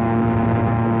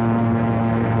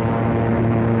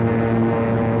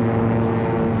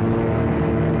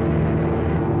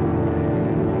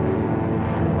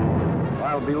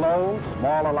 Below,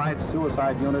 small Allied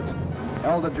suicide units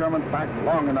held the Germans back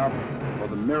long enough for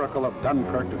the miracle of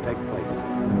Dunkirk to take place.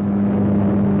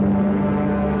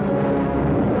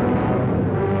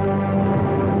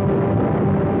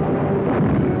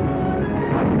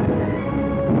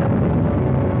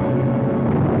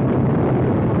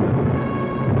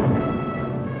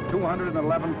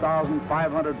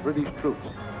 $211,500 British troops,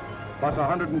 plus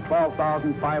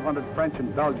 112,500 French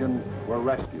and Belgians were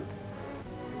rescued.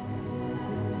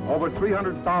 Over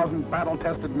 300,000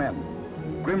 battle-tested men,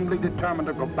 grimly determined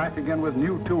to go back again with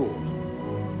new tools,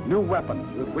 new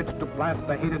weapons with which to blast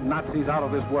the hated Nazis out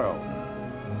of this world.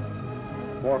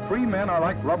 For free men are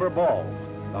like rubber balls.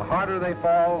 The harder they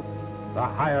fall, the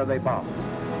higher they bounce.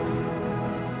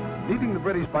 Leading the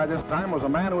British by this time was a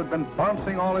man who had been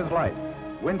bouncing all his life,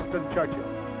 Winston Churchill,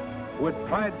 who had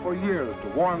tried for years to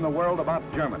warn the world about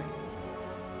Germany.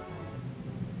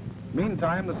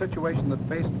 Meantime, the situation that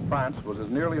faced France was as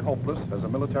nearly hopeless as a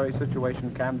military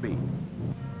situation can be.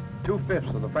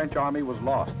 2/5 of the French army was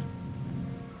lost.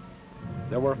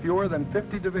 There were fewer than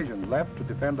 50 divisions left to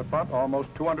defend a front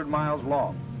almost 200 miles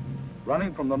long,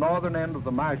 running from the northern end of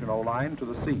the Maginot Line to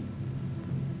the sea.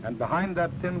 And behind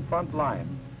that thin front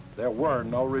line, there were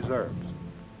no reserves.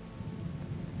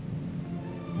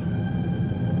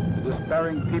 The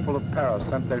despairing people of Paris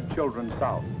sent their children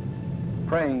south,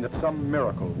 praying that some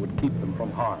miracle would keep them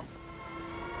from harm.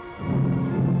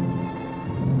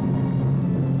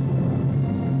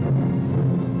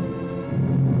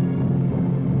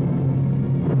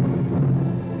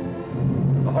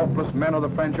 The hopeless men of the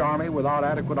French army, without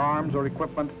adequate arms or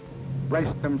equipment,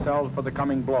 braced themselves for the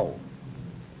coming blow.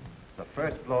 The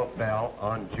first blow fell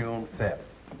on June 5th.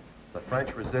 The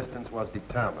French resistance was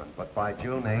determined, but by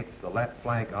June 8th, the left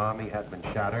flank army had been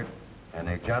shattered, and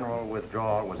a general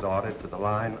withdrawal was ordered to the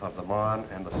line of the Marne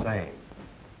and the Seine.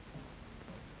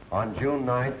 On June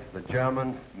 9th, the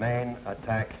German main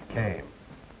attack came.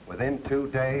 Within 2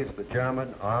 days, the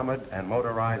German armored and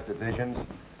motorized divisions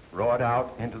roared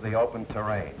out into the open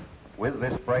terrain. With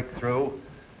this breakthrough,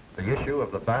 the issue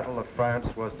of the Battle of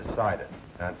France was decided,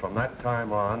 and from that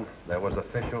time on, there was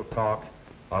official talk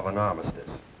of an armistice.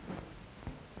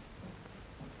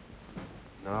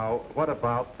 Now, what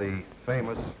about the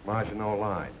famous Maginot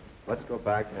Line? Let's go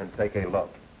back and take a look.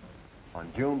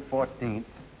 On June 14th,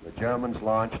 the Germans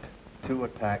launched 2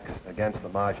 attacks against the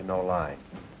Maginot Line.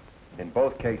 In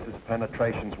both cases,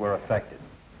 penetrations were effected.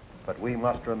 But we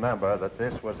must remember that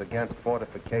this was against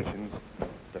fortifications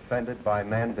defended by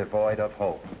men devoid of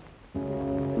hope.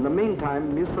 In the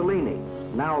meantime, Mussolini,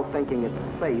 now thinking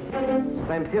it's safe,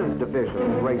 sent his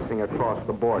division racing across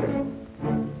the border.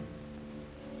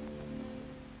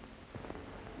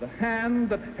 The hand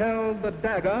that held the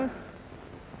dagger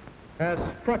has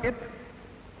struck it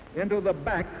into the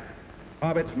back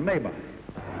of its neighbor.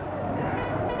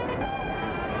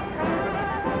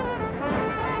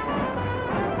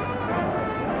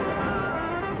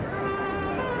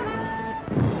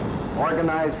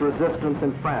 Organized resistance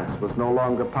in France was no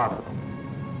longer possible.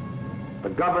 The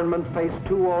government faced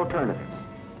 2 alternatives: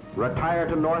 retire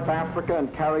to North Africa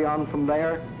and carry on from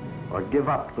there, or give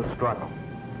up the struggle.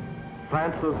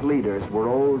 France's leaders were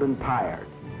old and tired,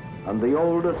 and the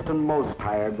oldest and most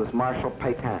tired was Marshal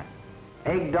Pétain.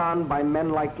 Egged on by men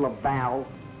like Laval,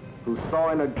 who saw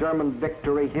in a German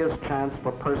victory his chance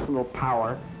for personal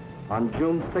power, on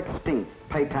June 16th,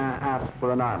 Pétain asked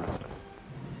for an armistice.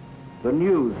 The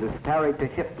news is carried to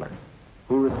Hitler,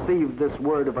 who received this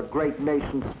word of a great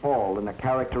nation's fall in a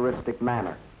characteristic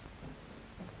manner.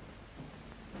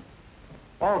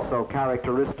 Also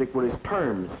characteristic were his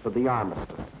terms for the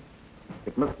armistice.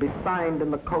 It must be signed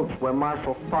in the coach where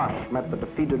Marshal Foch met the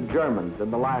defeated Germans in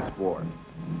the last war.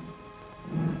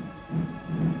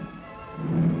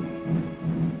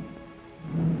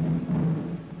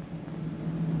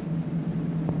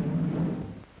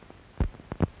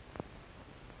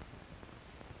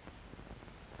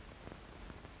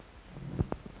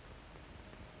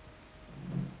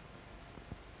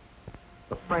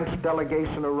 The French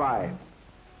delegation arrives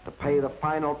to pay the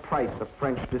final price of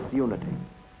French disunity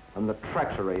and the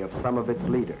treachery of some of its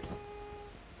leaders.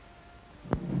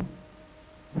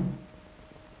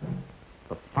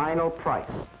 The final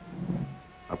price,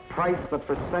 a price that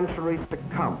for centuries to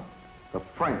come, the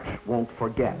French won't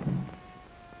forget.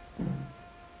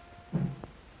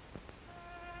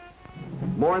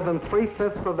 More than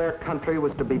 3/5 of their country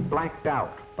was to be blacked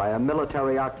out by a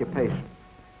military occupation.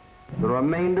 The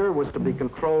remainder was to be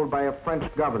controlled by a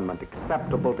French government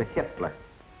acceptable to Hitler.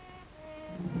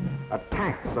 A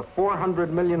tax of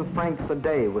 400 million francs a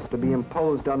day was to be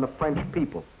imposed on the French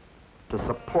people to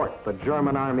support the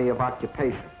German army of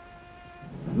occupation.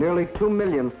 Nearly 2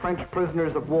 million French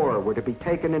prisoners of war were to be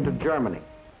taken into Germany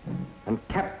and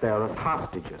kept there as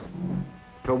hostages,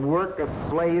 to work as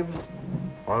slaves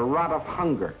or rot of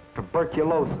hunger,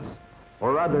 tuberculosis,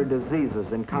 or other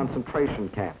diseases in concentration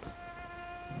camps.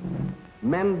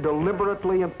 Men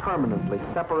deliberately and permanently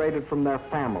separated from their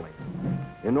families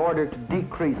in order to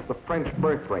decrease the French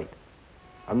birth rate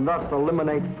and thus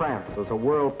eliminate France as a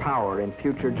world power in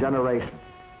future generations.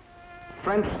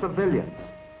 French civilians,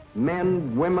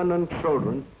 men, women, and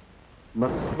children,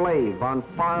 must slave on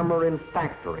farm or in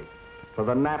factory for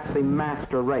the Nazi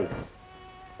master race,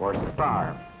 or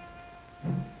starve.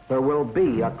 There will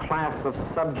be a class of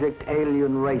subject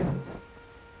alien races.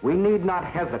 We need not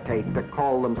hesitate to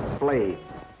call them slaves.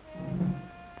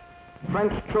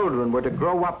 French children were to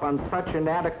grow up on such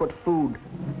inadequate food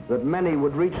that many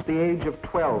would reach the age of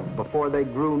 12 before they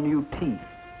grew new teeth.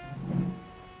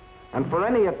 And for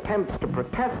any attempts to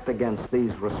protest against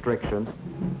these restrictions,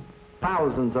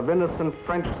 thousands of innocent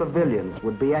French civilians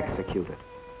would be executed.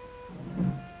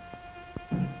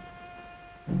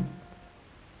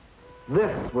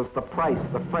 This was the price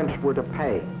the French were to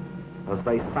pay as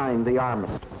they signed the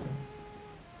armistice.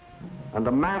 And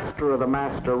the master of the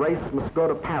master race must go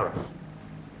to Paris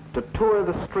to tour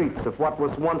the streets of what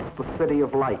was once the City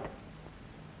of Light.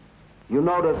 You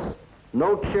notice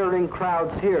no cheering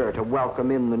crowds here to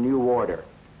welcome in the new order.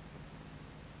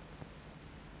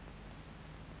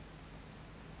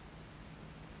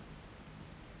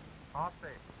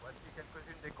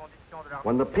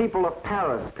 When the people of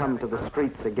Paris come to the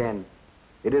streets again,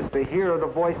 it is to hear the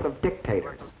voice of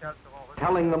dictators,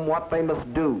 telling them what they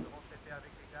must do,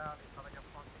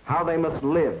 how they must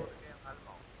live,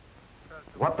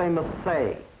 what they must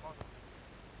say,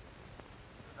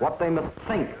 what they must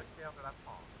think,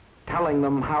 telling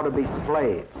them how to be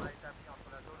slaves.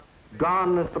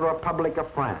 Gone is the Republic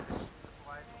of France.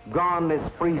 Gone is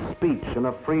free speech and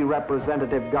a free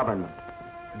representative government.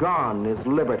 Gone is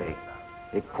liberty,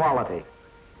 equality,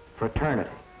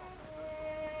 fraternity.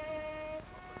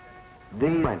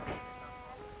 These French,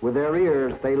 with their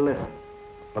ears they listen,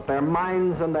 but their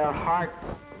minds and their hearts,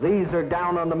 these are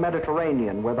down on the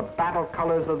Mediterranean where the battle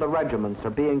colors of the regiments are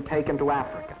being taken to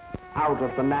Africa, out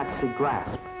of the Nazi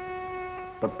grasp.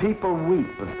 The people weep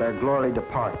as their glory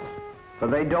departs, for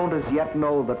they don't as yet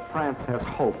know that France has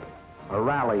hope, a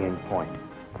rallying point.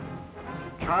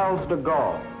 Charles de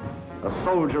Gaulle, a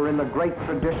soldier in the great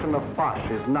tradition of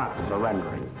Foch, is not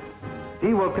surrendering.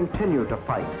 He will continue to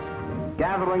fight,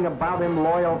 gathering about him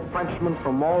loyal Frenchmen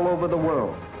from all over the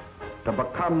world to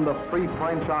become the Free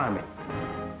French Army,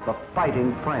 the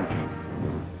fighting French.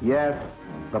 Yes,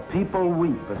 the people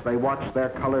weep as they watch their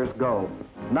colors go,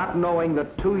 not knowing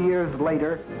that 2 years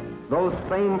later, those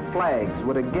same flags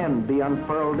would again be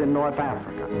unfurled in North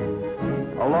Africa,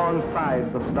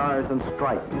 alongside the Stars and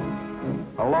Stripes,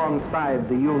 alongside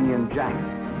the Union Jack.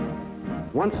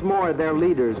 Once more, their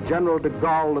leaders, General de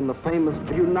Gaulle and the famous,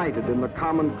 united in the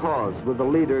common cause with the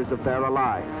leaders of their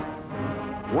allies.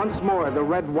 Once more, the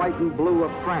red, white, and blue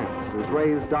of France is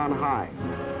raised on high.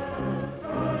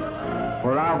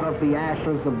 For out of the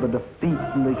ashes of the defeat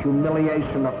and the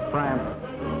humiliation of France,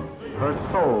 her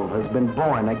soul has been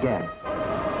born again.